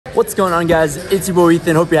What's going on, guys? It's your boy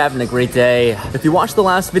Ethan. Hope you're having a great day. If you watched the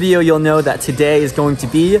last video, you'll know that today is going to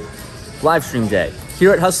be live stream day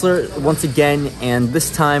here at Hustler once again, and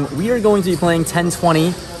this time we are going to be playing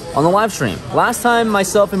 1020 on the live stream. Last time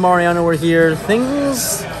myself and Mariano were here,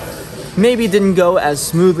 things maybe didn't go as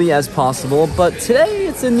smoothly as possible, but today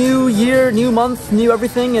it's a new year, new month, new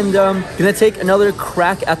everything, and gonna take another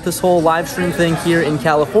crack at this whole live stream thing here in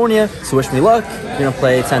California. So wish me luck. We're gonna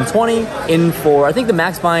play 1020 in for, I think the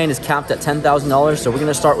max buy-in is capped at $10,000, so we're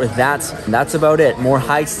gonna start with that. And that's about it. More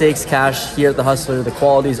high stakes cash here at the Hustler. The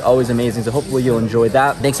quality is always amazing, so hopefully you'll enjoy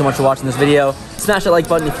that. Thanks so much for watching this video. Smash that like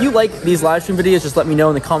button. If you like these live stream videos, just let me know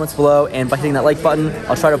in the comments below, and by hitting that like button,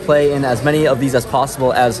 I'll try to play in as many of these as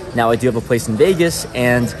possible, as now I do have a place in Vegas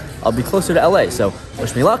and I'll be closer to LA. So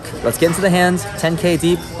wish me luck. Let's get into the hands. 10K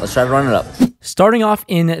deep. Let's try to run it up. Starting off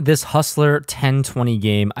in this Hustler 1020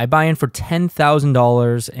 game, I buy in for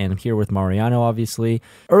 $10,000, and I'm here with Mariano, obviously.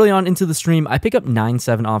 Early on into the stream, I pick up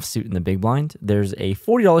 9-7 offsuit in the big blind. There's a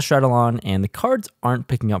 $40 straddle on, and the cards aren't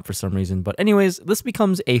picking up for some reason. But anyways, this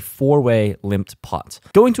becomes a four-way limped pot.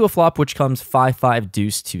 Going to a flop which comes 5-5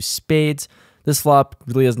 deuce to spades. This flop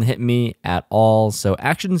really doesn't hit me at all, so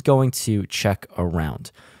action's going to check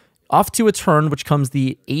around. Off to a turn, which comes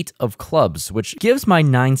the 8 of clubs, which gives my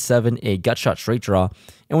 9-7 a gut shot straight draw.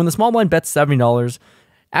 And when the small blind bets $70,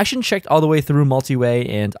 action checked all the way through multi-way,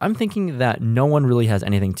 and I'm thinking that no one really has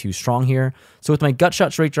anything too strong here. So with my gut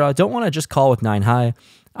shot straight draw, I don't want to just call with 9 high.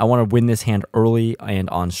 I want to win this hand early and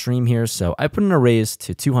on stream here, so I put in a raise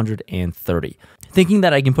to 230. Thinking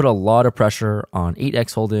that I can put a lot of pressure on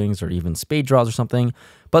 8x holdings or even spade draws or something,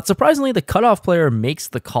 but surprisingly, the cutoff player makes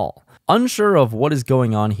the call. Unsure of what is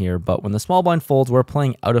going on here, but when the small blind folds, we're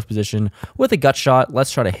playing out of position with a gut shot.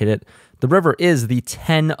 Let's try to hit it. The river is the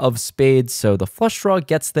 10 of spades, so the flush draw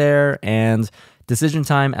gets there, and decision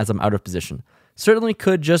time as I'm out of position. Certainly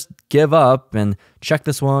could just give up and check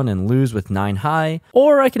this one and lose with 9 high,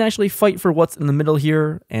 or I can actually fight for what's in the middle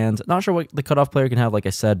here, and not sure what the cutoff player can have, like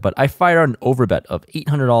I said, but I fire an overbet of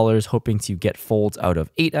 $800, hoping to get folds out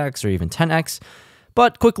of 8x or even 10x.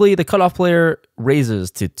 But quickly, the cutoff player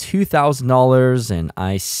raises to $2,000, and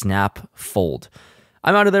I snap fold.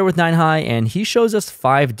 I'm out of there with 9 high, and he shows us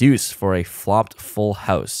 5 deuce for a flopped full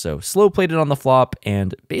house. So slow played it on the flop,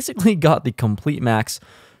 and basically got the complete max.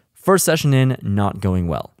 First session in, not going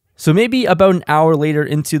well. So maybe about an hour later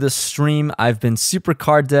into the stream, I've been super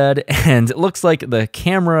card dead, and it looks like the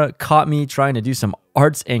camera caught me trying to do some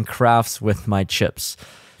arts and crafts with my chips.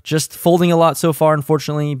 Just folding a lot so far,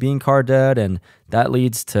 unfortunately, being card dead, and that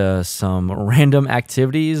leads to some random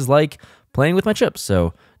activities like playing with my chips.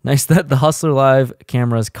 So nice that the Hustler Live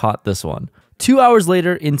cameras caught this one. 2 hours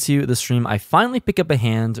later into the stream, I finally pick up a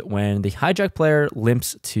hand when the hijack player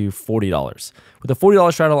limps to $40. With a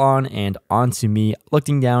 $40 straddle on and onto me,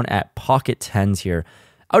 looking down at pocket 10s here.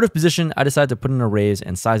 Out of position, I decide to put in a raise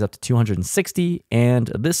and size up to 260, and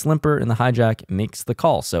this limper in the hijack makes the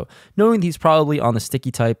call. So knowing he's probably on the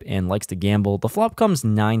sticky type and likes to gamble, the flop comes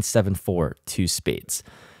 9-7-4 to spades.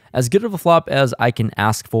 As good of a flop as I can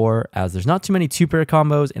ask for, as there's not too many two-pair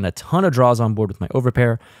combos and a ton of draws on board with my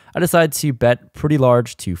overpair, I decide to bet pretty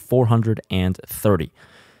large to 430.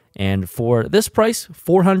 And for this price,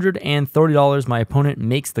 $430, my opponent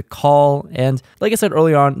makes the call. And like I said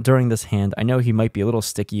early on during this hand, I know he might be a little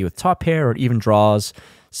sticky with top pair or even draws.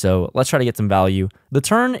 So let's try to get some value. The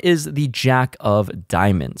turn is the Jack of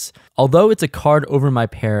Diamonds. Although it's a card over my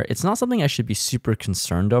pair, it's not something I should be super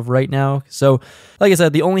concerned of right now. So like I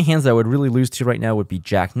said, the only hands that I would really lose to right now would be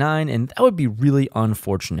Jack 9, and that would be really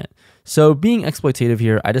unfortunate. So being exploitative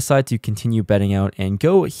here, I decide to continue betting out and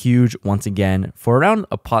go huge once again for around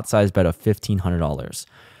a pot size bet of $1,500.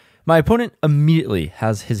 My opponent immediately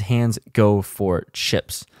has his hands go for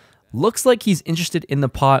chips. Looks like he's interested in the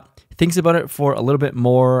pot, thinks about it for a little bit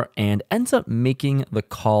more, and ends up making the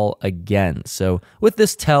call again. So with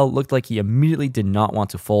this tell, looked like he immediately did not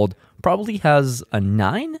want to fold. Probably has a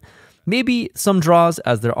 9? Maybe some draws,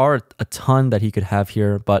 as there are a ton that he could have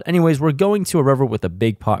here. But anyways, we're going to a river with a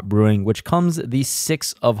big pot brewing, which comes the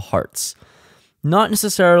 6 of hearts. Not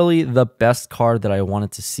necessarily the best card that I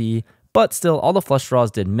wanted to see, but still, all the flush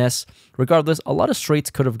draws did miss. Regardless, a lot of straights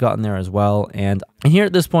could have gotten there as well. And here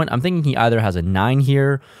at this point, I'm thinking he either has a 9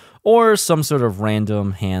 here or some sort of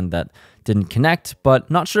random hand that didn't connect,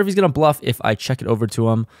 but not sure if he's going to bluff if I check it over to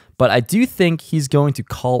him. But I do think he's going to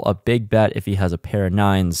call a big bet if he has a pair of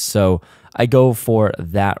 9s, so I go for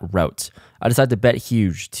that route. I decide to bet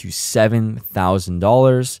huge to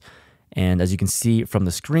 $7,000, and as you can see from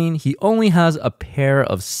the screen, he only has a pair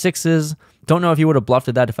of 6s. Don't know if he would have bluffed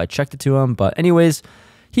at that if I checked it to him, but anyways,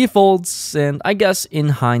 He folds, and I guess in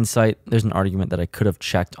hindsight, there's an argument that I could have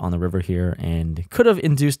checked on the river here and could have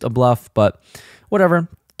induced a bluff, but whatever.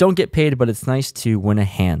 Don't get paid, but it's nice to win a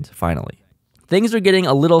hand, finally. Things are getting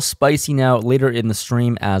a little spicy now later in the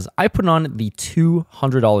stream as I put on the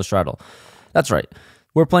 $200 straddle. That's right.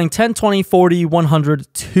 We're playing 10, 20, 40, 100,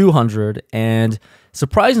 200, and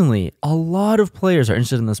surprisingly, a lot of players are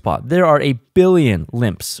interested in this spot. There are a billion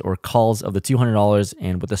limps or calls of the $200,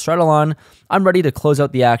 and with the straddle on, I'm ready to close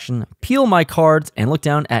out the action, peel my cards, and look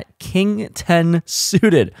down at King 10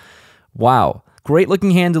 suited. Wow. Great looking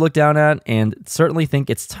hand to look down at, and certainly think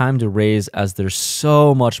it's time to raise as there's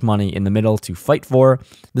so much money in the middle to fight for.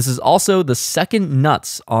 This is also the second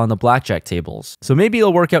nuts on the blackjack tables, so maybe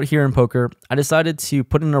it'll work out here in poker. I decided to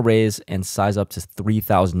put in a raise and size up to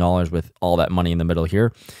 $3,000 with all that money in the middle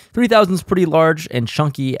here. 3,000 is pretty large and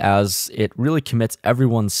chunky as it really commits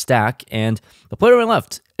everyone's stack, and the player on my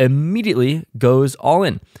left immediately goes all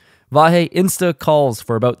in. Vahe insta calls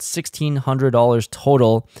for about $1,600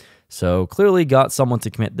 total. So clearly got someone to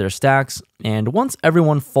commit their stacks, and once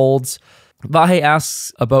everyone folds, Vahe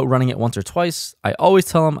asks about running it once or twice. I always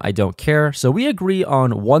tell him I don't care, so we agree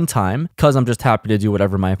on one time, because I'm just happy to do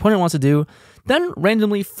whatever my opponent wants to do, then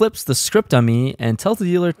randomly flips the script on me and tells the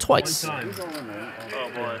dealer twice.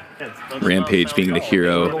 Rampage being the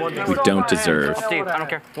hero we don't deserve, Steve, I don't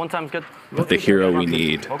care. One time's good. but the hero we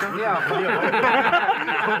need.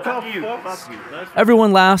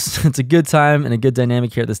 Everyone laughs. It's a good time and a good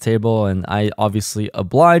dynamic here at this table, and I obviously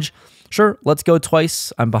oblige. Sure, let's go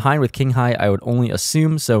twice. I'm behind with king high, I would only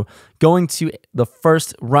assume. So going to the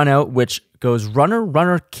first run out, which goes runner,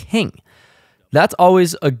 runner, king. That's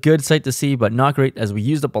always a good sight to see, but not great as we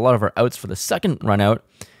used up a lot of our outs for the second run out.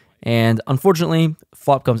 And unfortunately,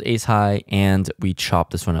 flop comes ace high, and we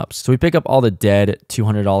chop this one up. So we pick up all the dead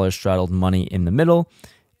 $200 straddled money in the middle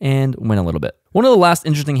and win a little bit. One of the last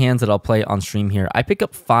interesting hands that I'll play on stream here, I pick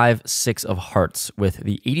up 5, 6 of hearts with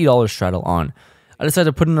the $80 straddle on. I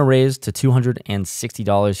decided to put in a raise to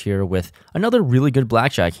 $260 here with another really good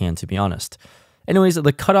blackjack hand, to be honest. Anyways,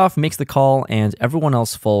 the cutoff makes the call and everyone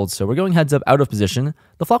else folds, so we're going heads up out of position.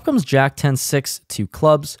 The flop comes jack 10-6 to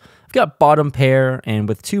clubs. I've got bottom pair, and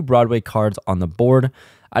with 2 Broadway cards on the board,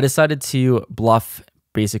 I decided to bluff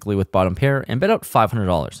basically with bottom pair and bet out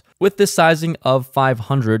 $500. With this sizing of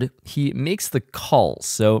 500, he makes the call,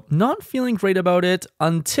 so not feeling great about it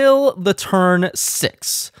until the turn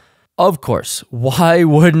 6. Of course, why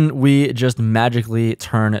wouldn't we just magically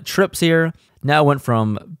turn trips here? Now went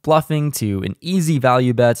from bluffing to an easy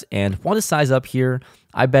value bet, and want to size up here.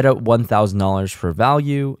 I bet out $1,000 for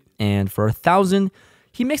value, and for $1,000,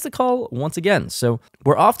 he makes the call once again. So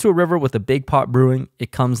we're off to a river with a big pot brewing.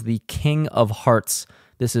 It comes the King of Hearts.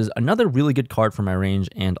 This is another really good card for my range,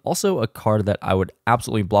 and also a card that I would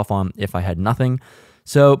absolutely bluff on if I had nothing.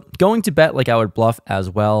 So going to bet like I would bluff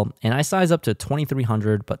as well, and I size up to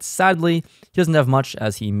 2,300, but sadly, he doesn't have much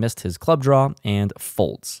as he missed his club draw and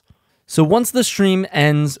folds. So once the stream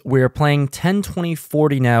ends, we're playing 10, 20,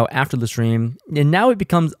 40 now after the stream, and now it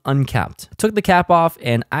becomes uncapped. Took the cap off,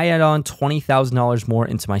 and I add on $20,000 more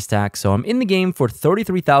into my stack, so I'm in the game for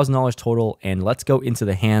 $33,000 total, and let's go into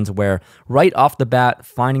the hands where, right off the bat,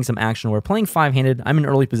 finding some action. We're playing 5-handed. I'm in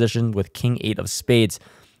early position with King 8 of spades.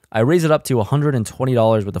 I raise it up to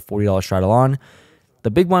 $120 with a $40 straddle on.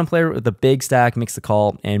 The big blind player with the big stack makes the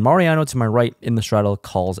call, and Mariano to my right in the straddle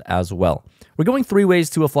calls as well. We're going 3 ways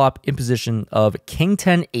to a flop in position of King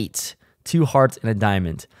 10-8, 2 hearts and a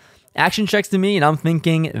diamond. Action checks to me, and I'm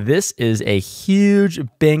thinking this is a huge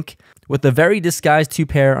bink. With the very disguised 2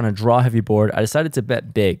 pair on a draw heavy board, I decided to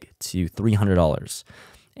bet big to $300.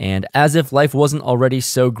 And as if life wasn't already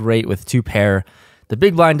so great with 2 pair, the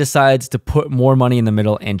big blind decides to put more money in the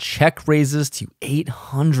middle and check raises to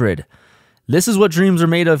 $800. This is what dreams are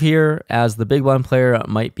made of here, as the big blind player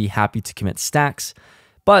might be happy to commit stacks,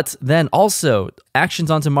 but then also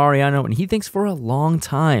actions onto Mariano, and he thinks for a long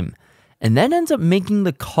time, and then ends up making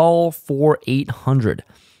the call for $800.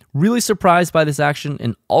 Really surprised by this action,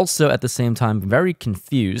 and also at the same time very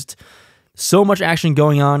confused. So much action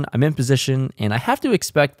going on, I'm in position, and I have to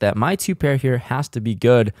expect that my 2 pair here has to be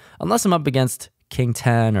good, unless I'm up against King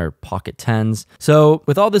 10 or pocket 10s. So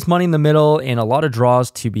with all this money in the middle and a lot of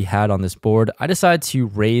draws to be had on this board, I decided to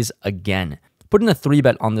raise again. Put in a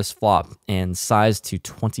 3-bet on this flop and size to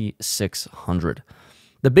 2,600.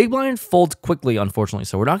 The big blind folds quickly, unfortunately,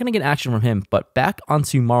 so we're not going to get action from him, but back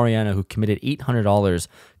onto Mariano, who committed $800,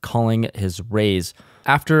 calling his raise.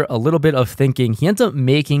 After a little bit of thinking, he ends up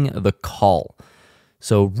making the call.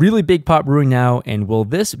 So really big pot brewing now, and will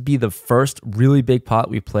this be the first really big pot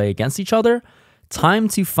we play against each other? Time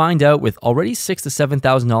to find out. With already $6,000 to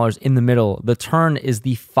 $7,000 in the middle, the turn is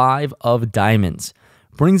the 5 of diamonds.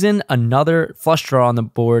 Brings in another flush draw on the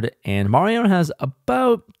board, and Mariano has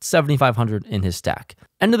about 7,500 in his stack.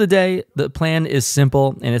 End of the day, the plan is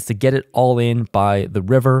simple, and it's to get it all in by the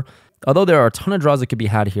river. Although there are a ton of draws that could be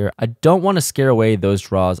had here, I don't want to scare away those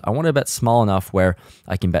draws. I want to bet small enough where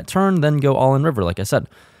I can bet turn, then go all in river, like I said.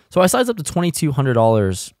 So I size up to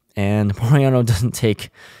 $2,200, and Mariano doesn't take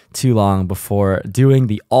too long before doing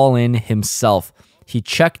the all-in himself. He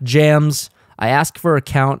check jams. I ask for a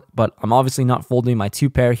count, but I'm obviously not folding my 2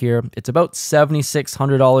 pair here. It's about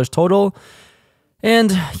 $7,600 total.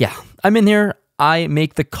 And yeah, I'm in here. I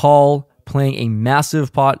make the call, playing a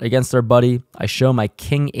massive pot against our buddy. I show my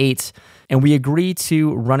king 8, and we agree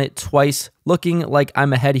to run it twice, looking like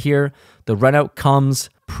I'm ahead here. The run out comes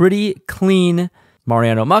pretty clean.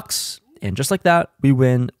 Mariano mucks, and just like that, we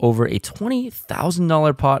win over a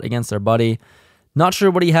 $20,000 pot against our buddy. Not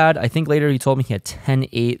sure what he had. I think later he told me he had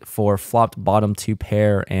 10-8 for flopped bottom 2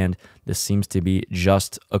 pair, and this seems to be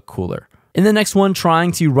just a cooler. In the next one,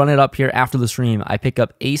 trying to run it up here after the stream, I pick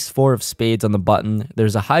up ace-4 of spades on the button.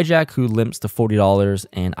 There's a hijack who limps to $40,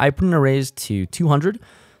 and I put in a raise to $200.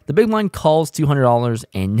 The big blind calls $200,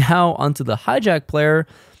 and now onto the hijack player.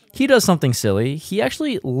 He does something silly. He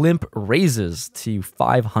actually limp raises to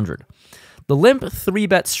 $500. The limp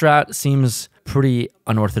 3-bet strat seems pretty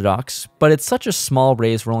unorthodox, but it's such a small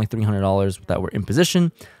raise for only $300 that we're in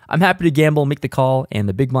position. I'm happy to gamble, make the call, and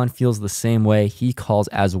the big blind feels the same way. He calls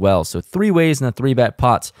as well. So 3 ways in a 3-bet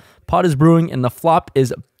pot. Pot is brewing, and the flop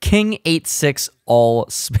is king 8-6 all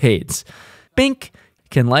spades. Bink,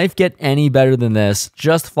 can life get any better than this?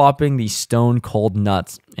 Just flopping the stone cold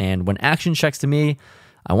nuts. And when action checks to me,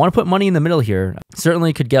 I want to put money in the middle here.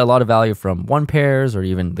 Certainly could get a lot of value from 1 pairs or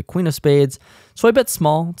even the queen of spades. So I bet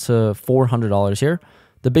small to $400 here.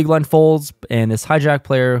 The big blind folds, and this hijack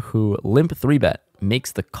player who limp 3-bet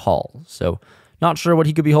makes the call. So not sure what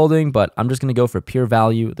he could be holding, but I'm just going to go for pure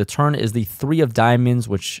value. The turn is the 3 of diamonds,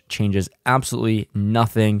 which changes absolutely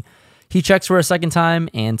nothing. He checks for a second time,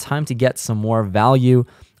 and time to get some more value.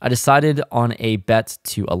 I decided on a bet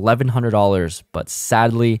to $1,100, but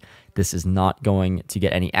sadly, this is not going to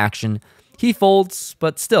get any action. He folds,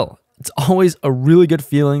 but still, it's always a really good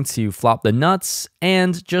feeling to flop the nuts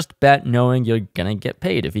and just bet knowing you're gonna get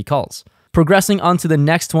paid if he calls. Progressing on to the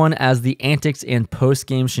next one as the antics and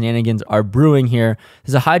post-game shenanigans are brewing here.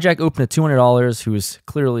 There's a hijack open at $200 who's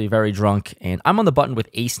clearly very drunk, and I'm on the button with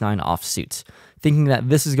ace-9 offsuit, thinking that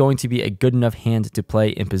this is going to be a good enough hand to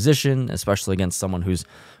play in position, especially against someone who's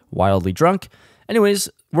wildly drunk. Anyways,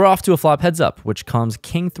 we're off to a flop heads up, which comes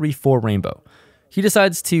king 3-4 rainbow. He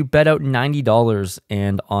decides to bet out $90,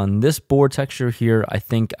 and on this board texture here, I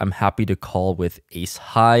think I'm happy to call with ace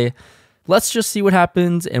high. Let's just see what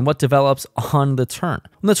happens and what develops on the turn.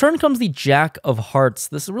 On the turn comes the jack of hearts.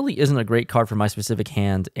 This really isn't a great card for my specific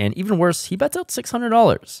hand, and even worse, he bets out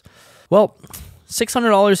 $600. Well,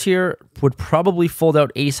 $600 here would probably fold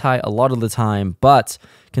out ace high a lot of the time, but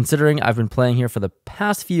considering I've been playing here for the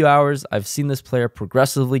past few hours, I've seen this player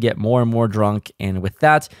progressively get more and more drunk, and with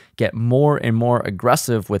that, get more and more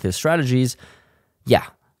aggressive with his strategies. Yeah,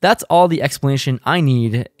 that's all the explanation I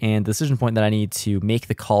need and the decision point that I need to make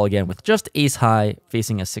the call again with just ace high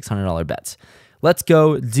facing a $600 bet. Let's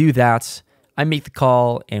go do that. I make the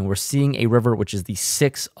call, and we're seeing a river, which is the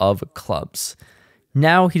 6 of clubs.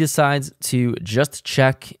 Now he decides to just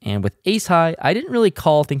check, and with ace high, I didn't really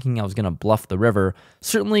call thinking I was going to bluff the river.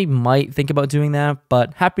 Certainly might think about doing that,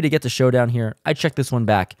 but happy to get the showdown here. I check this one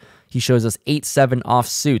back. He shows us 8-7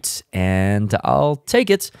 offsuit, and I'll take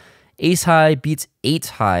it. Ace high beats 8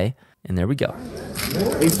 high, and there we go.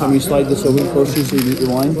 Each time you slide this over closer so you get your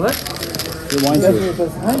line. What? Your line's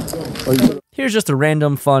here. Here's just a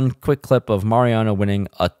random, fun, quick clip of Mariano winning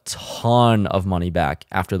a ton of money back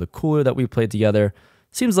after the cooler that we played together.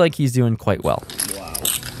 Seems like he's doing quite well. Wow.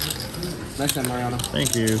 Nice time, Mariano.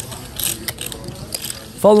 Thank you.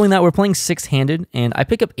 Following that, we're playing 6-handed, and I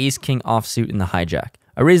pick up ace-king offsuit in the hijack.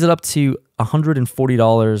 I raise it up to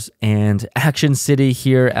 $140, and Action City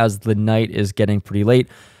here as the night is getting pretty late.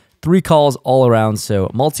 3 calls all around,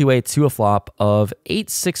 so multi-way to a flop of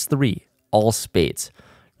 8-6-3, all spades.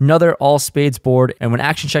 Another all spades board, and when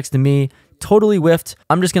action checks to me, totally whiffed.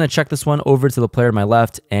 I'm just going to check this one over to the player to my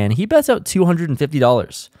left, and he bets out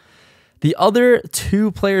 $250. The other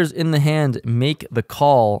 2 players in the hand make the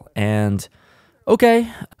call, and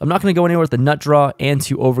okay, I'm not going to go anywhere with the nut draw and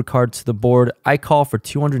 2 overcards to the board. I call for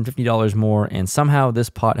 $250 more, and somehow this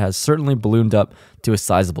pot has certainly ballooned up to a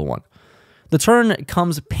sizable one. The turn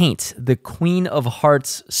comes paint, the queen of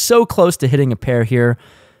hearts, so close to hitting a pair here.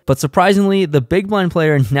 But surprisingly, the big blind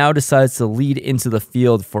player now decides to lead into the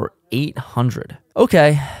field for 800.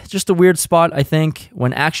 Okay, just a weird spot, I think.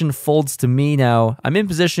 When action folds to me now, I'm in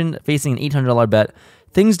position facing an $800 bet.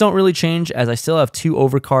 Things don't really change as I still have 2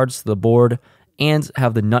 overcards to the board and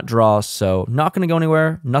have the nut draw, so not going to go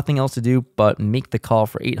anywhere, nothing else to do but make the call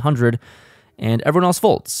for 800, and everyone else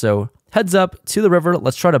folds. So heads up to the river,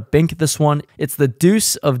 let's try to bink this one. It's the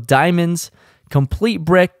deuce of diamonds, complete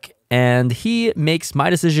brick, and he makes my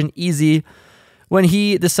decision easy when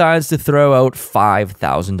he decides to throw out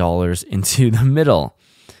 $5,000 into the middle.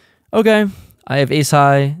 Okay, I have ace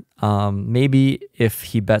high. Maybe if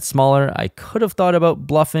he bet smaller, I could have thought about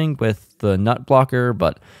bluffing with the nut blocker,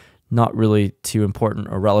 but not really too important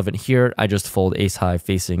or relevant here. I just fold ace high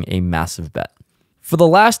facing a massive bet. For the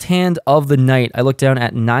last hand of the night, I look down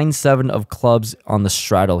at 9-7 of clubs on the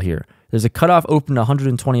straddle here. There's a cutoff open to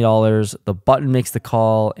 $120. The button makes the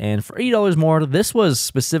call, and for $80 more, this was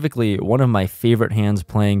specifically one of my favorite hands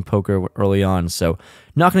playing poker early on, so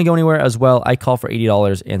not going to go anywhere as well. I call for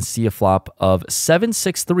 $80 and see a flop of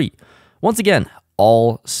 7-6-3. Once again,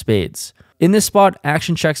 all spades. In this spot,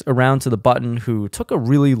 action checks around to the button, who took a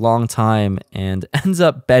really long time and ends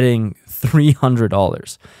up betting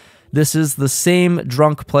 $300. This is the same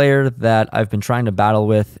drunk player that I've been trying to battle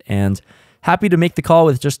with, and happy to make the call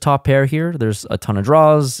with just top pair here. There's a ton of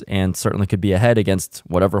draws and certainly could be ahead against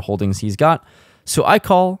whatever holdings he's got. So I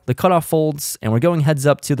call, the cutoff folds, and we're going heads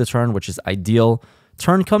up to the turn, which is ideal.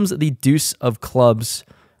 Turn comes the deuce of clubs.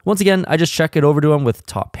 Once again, I just check it over to him with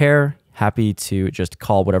top pair. Happy to just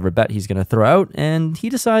call whatever bet he's going to throw out, and he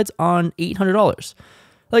decides on $800.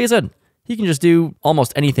 Like I said, he can just do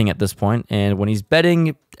almost anything at this point, and when he's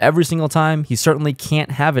betting every single time, he certainly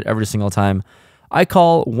can't have it every single time. I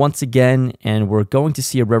call once again, and we're going to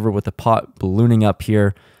see a river with the pot ballooning up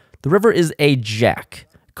here. The river is a jack.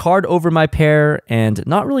 Card over my pair, and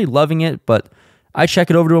not really loving it, but I check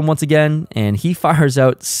it over to him once again, and he fires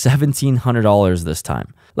out $1,700 this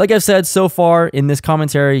time. Like I've said so far in this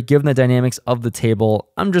commentary, given the dynamics of the table,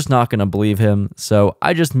 I'm just not going to believe him, so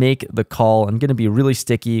I just make the call. I'm going to be really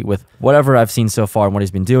sticky with whatever I've seen so far and what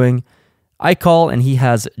he's been doing. I call, and he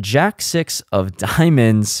has Jack 6 of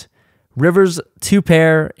diamonds. Rivers 2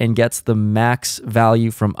 pair and gets the max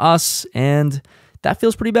value from us, and that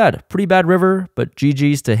feels pretty bad. Pretty bad river, but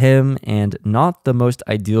GG's to him, and not the most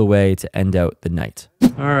ideal way to end out the night.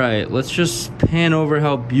 All right, let's just pan over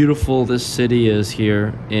how beautiful this city is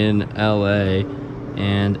here in LA.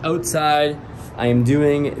 And outside, I am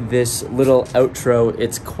doing this little outro.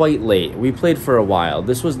 It's quite late. We played for a while.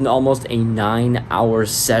 This was almost a 9-hour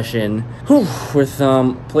session. With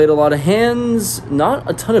played a lot of hands, not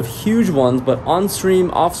a ton of huge ones, but on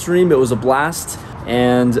stream, off stream, it was a blast.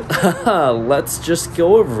 And let's just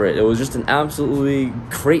go over it. It was just an absolutely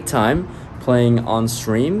great time playing on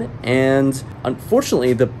stream, and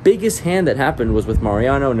unfortunately the biggest hand that happened was with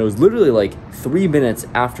Mariano, and it was literally like 3 minutes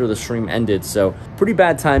after the stream ended, so pretty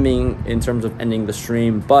bad timing in terms of ending the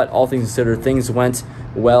stream. But all things considered, things went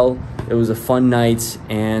well. It was a fun night,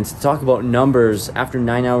 and to talk about numbers, after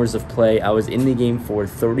 9 hours of play, I was in the game for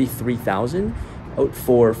 $33,000, out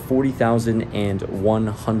for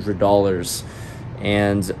 $40,100.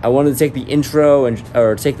 And I wanted to take the intro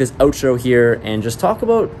or take this outro here and just talk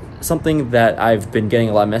about something that I've been getting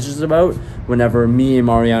a lot of messages about whenever me and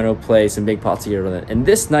Mariano play some big pots together. And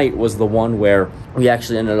this night was the one where we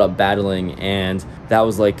actually ended up battling, and that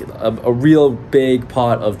was like a real big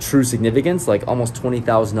pot of true significance, like almost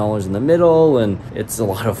 $20,000 in the middle, and it's a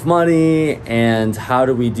lot of money. And how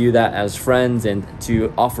do we do that as friends? And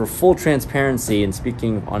to offer full transparency, and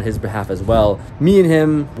speaking on his behalf as well, me and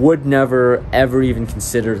him would never ever even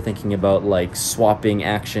consider thinking about like swapping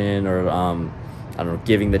action or I don't know,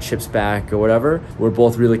 giving the chips back or whatever. We're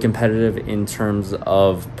both really competitive in terms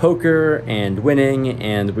of poker and winning,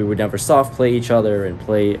 and we would never soft play each other and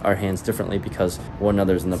play our hands differently because one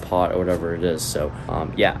another's in the pot or whatever it is. So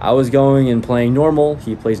yeah, I was going and playing normal.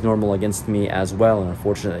 He plays normal against me as well, and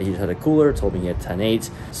unfortunately he had a cooler, told me he had 10-8.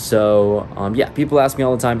 So yeah, people ask me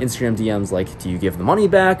all the time, Instagram DMs, like, do you give the money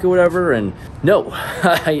back or whatever? And no,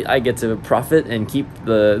 I get to profit and keep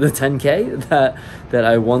the 10K that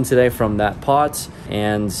I won today from that pot.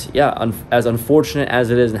 And yeah, as unfortunate as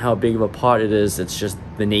it is and how big of a pot it is, it's just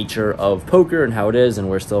the nature of poker and how it is, and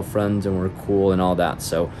we're still friends and we're cool and all that.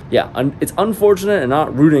 So yeah, it's unfortunate and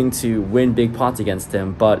not rooting to win big pots against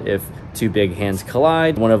him, but if two big hands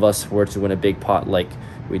collide, one of us were to win a big pot like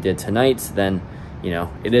we did tonight, then you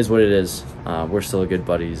know, it is what it is. We're still good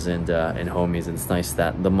buddies and homies, and it's nice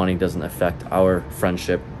that the money doesn't affect our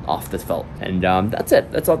friendship off the felt. And that's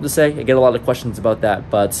it. That's all I have to say. I get a lot of questions about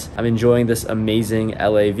that, but I'm enjoying this amazing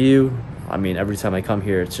LA view. I mean, every time I come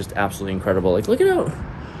here, it's just absolutely incredible. Like, look at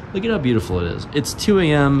how beautiful it is. It's 2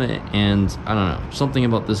 a.m. and I don't know, something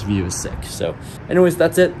about this view is sick. So anyways,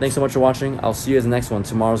 that's it. Thanks so much for watching. I'll see you in the next one.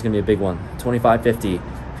 Tomorrow's gonna be a big one.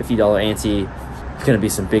 $25.50 ante. It's gonna be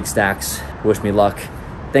some big stacks. Wish me luck.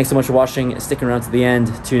 Thanks so much for watching. Sticking around to the end.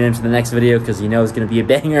 Tune in to the next video because you know it's gonna be a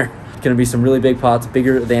banger. It's gonna be some really big pots,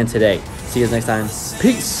 bigger than today. See you guys next time.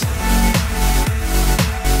 Peace.